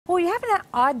Well, you have an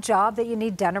odd job that you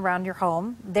need done around your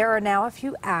home. There are now a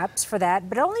few apps for that,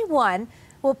 but only one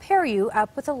will pair you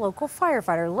up with a local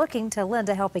firefighter looking to lend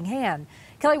a helping hand.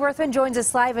 Kelly Worthman joins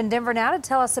us live in Denver now to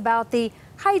tell us about the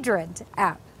Hidrent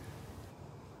app.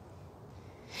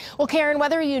 Well, Karen,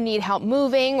 whether you need help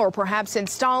moving or perhaps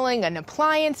installing an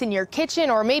appliance in your kitchen,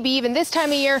 or maybe even this time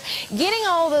of year, getting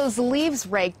all those leaves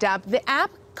raked up, the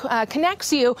app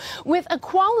connects you with a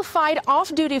qualified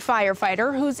off-duty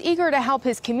firefighter who's eager to help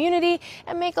his community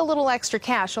and make a little extra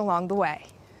cash along the way.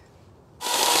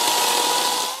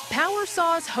 Power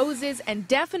saws, hoses, and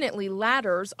definitely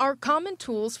ladders are common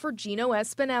tools for Gino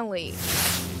Espinelli.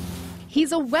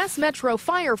 He's a West Metro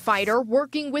firefighter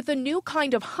working with a new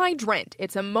kind of hydrant.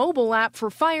 It's a mobile app for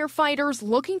firefighters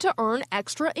looking to earn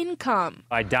extra income.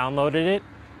 I downloaded it,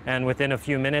 and within a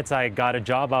few minutes, I got a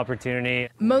job opportunity.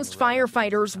 Most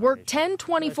firefighters work 10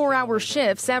 24-hour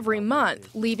shifts every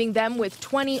month, leaving them with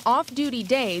 20 off-duty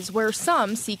days where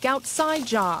some seek out side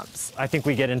jobs. I think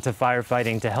we get into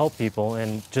firefighting to help people,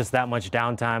 and just that much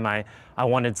downtime, I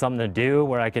wanted something to do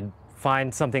where I could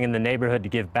find something in the neighborhood to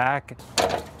give back.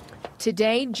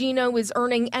 Today, Gino is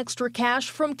earning extra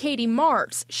cash from Katie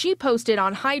Martz. She posted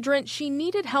on Hidrent she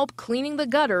needed help cleaning the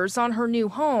gutters on her new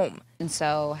home. And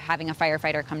so having a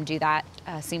firefighter come do that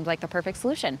seemed like the perfect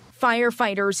solution.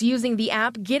 Firefighters using the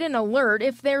app get an alert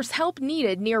if there's help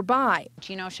needed nearby.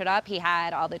 Gino showed up, he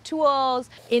had all the tools.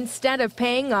 Instead of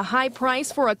paying a high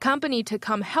price for a company to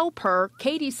come help her,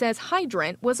 Katie says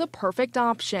Hidrent was a perfect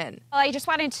option. Well, I just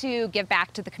wanted to give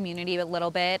back to the community a little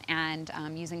bit, and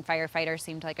using firefighters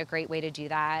seemed like a great way to do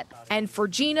that. And for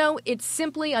Gino, it's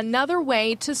simply another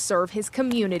way to serve his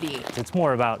community. It's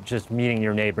more about just meeting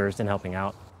your neighbors and helping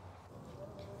out.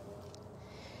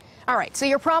 All right, so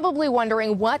you're probably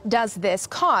wondering, what does this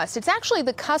cost? It's actually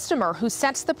the customer who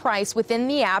sets the price within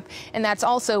the app, and that's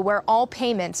also where all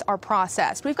payments are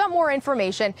processed. We've got more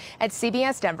information at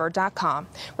cbsdenver.com.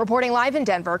 Reporting live in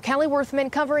Denver, Kelly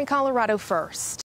Worthman covering Colorado First.